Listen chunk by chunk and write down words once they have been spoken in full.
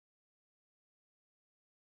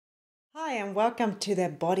Hi, and welcome to the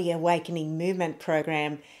Body Awakening Movement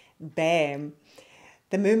Program, BAM,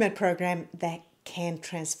 the movement program that can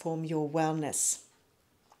transform your wellness.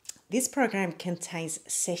 This program contains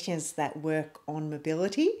sessions that work on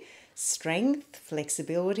mobility, strength,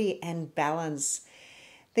 flexibility, and balance.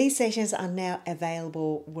 These sessions are now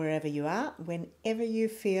available wherever you are, whenever you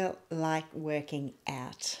feel like working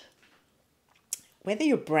out. Whether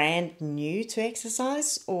you're brand new to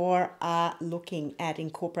exercise or are looking at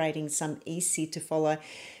incorporating some easy to follow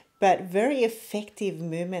but very effective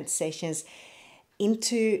movement sessions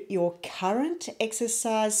into your current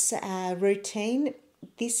exercise routine,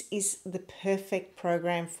 this is the perfect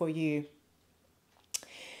program for you.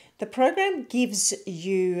 The program gives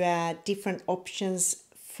you different options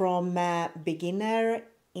from beginner,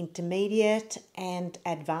 intermediate, and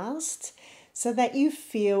advanced so that you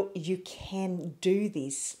feel you can do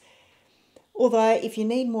this. Although, if you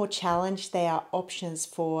need more challenge, there are options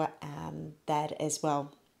for that as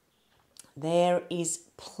well. There is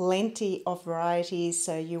plenty of varieties,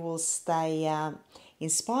 so you will stay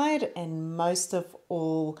inspired, and most of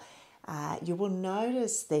all, you will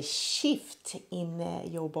notice the shift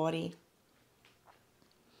in your body.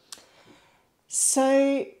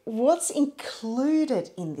 So, what's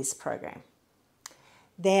included in this program?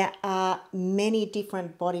 There are many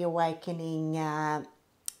different body awakening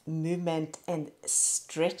movement and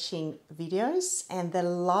stretching videos, and the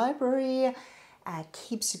library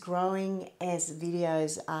keeps growing as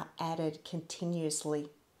videos are added continuously.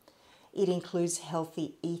 It includes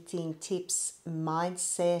healthy eating tips,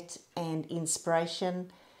 mindset, and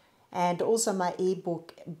inspiration, and also my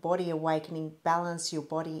ebook, Body Awakening: Balance Your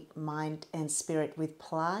Body, Mind, and Spirit with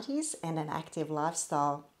Pilates and an Active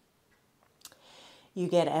Lifestyle. You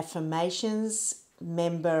get affirmations,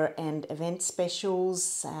 member and event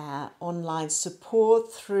specials, online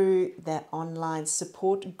support through the online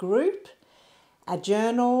support group, a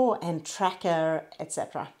journal and tracker,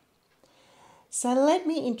 etc. So let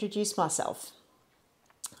me introduce myself.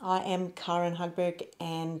 I am Karen Hugberg,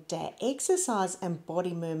 and exercise and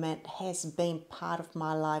body movement has been part of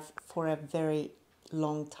my life for a very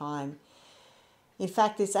long time. In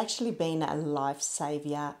fact, it's actually been a life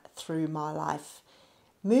savior through my life.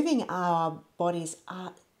 Moving our bodies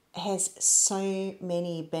has so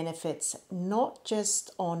many benefits, not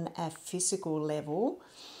just on a physical level,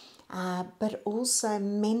 but also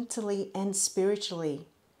mentally and spiritually.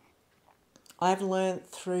 I've learned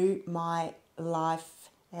through my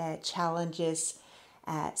life challenges,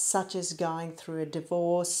 such as going through a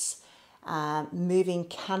divorce, moving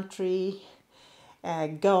country,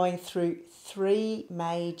 going through 3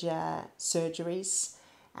 major surgeries,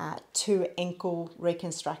 2 ankle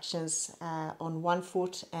reconstructions on 1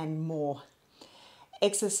 foot, and more.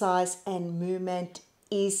 Exercise and movement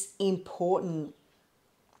is important.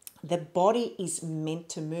 The body is meant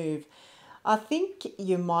to move. I think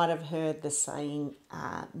you might have heard the saying,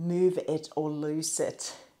 move it or lose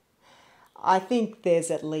it. I think there's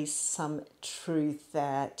at least some truth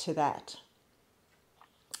to that.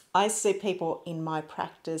 I see people in my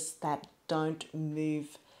practice that don't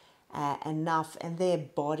move enough, and their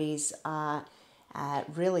bodies are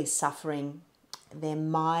really suffering. Their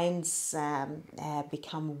minds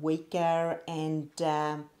become weaker, and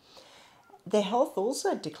their health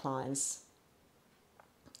also declines.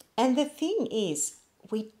 And the thing is,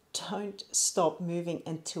 we don't stop moving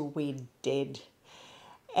until we're dead.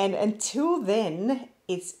 And until then,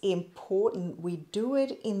 it's important we do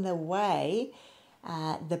it in the way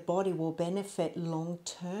the body will benefit long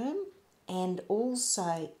term and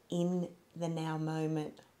also in the now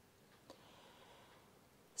moment.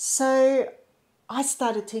 So I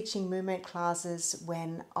started teaching movement classes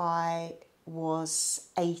when I was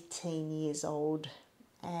 18 years old.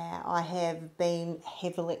 I have been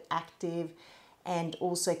heavily active and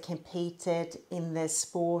also competed in the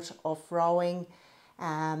sport of rowing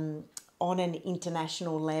on an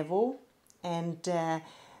international level. And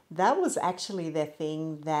that was actually the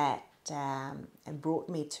thing that brought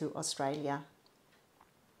me to Australia.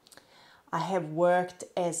 I have worked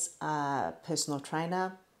as a personal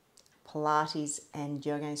trainer, Pilates and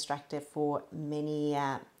yoga instructor for many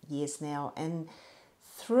years now. And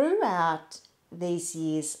throughout these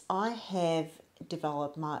years, I have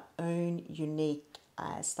developed my own unique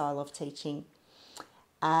style of teaching,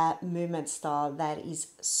 a movement style that is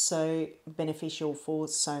so beneficial for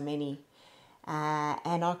so many.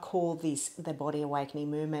 And I call this the Body Awakening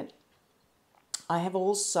Movement. I have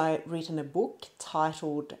also written a book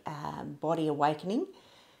titled Body Awakening: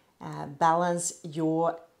 Balance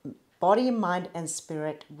Your Body, Mind, and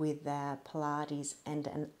Spirit with Pilates and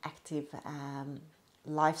an Active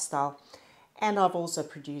Lifestyle. and I've also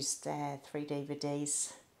produced 3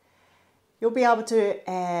 DVDs. You'll be able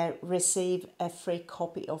to receive a free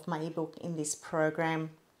copy of my ebook in this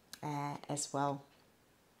program as well.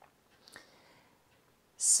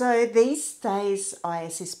 So these days I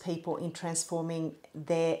assist people in transforming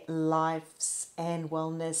their lives and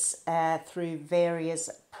wellness through various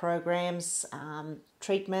programs,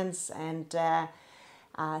 treatments, and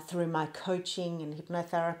through my coaching and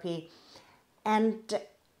hypnotherapy. And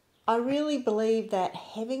I really believe that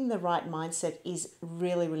having the right mindset is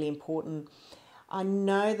really, really important. I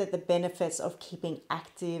know that the benefits of keeping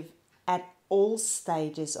active at all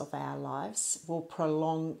stages of our lives will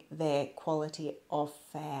prolong the quality of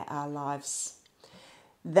our lives.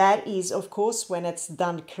 That is, of course, when it's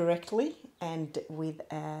done correctly and with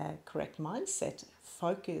a correct mindset,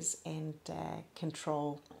 focus, and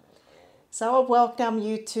control. So I welcome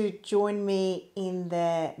you to join me in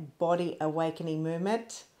the Body Awakening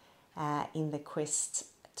movement in the quest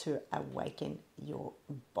to awaken your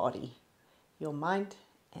body, your mind,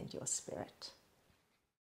 and your spirit.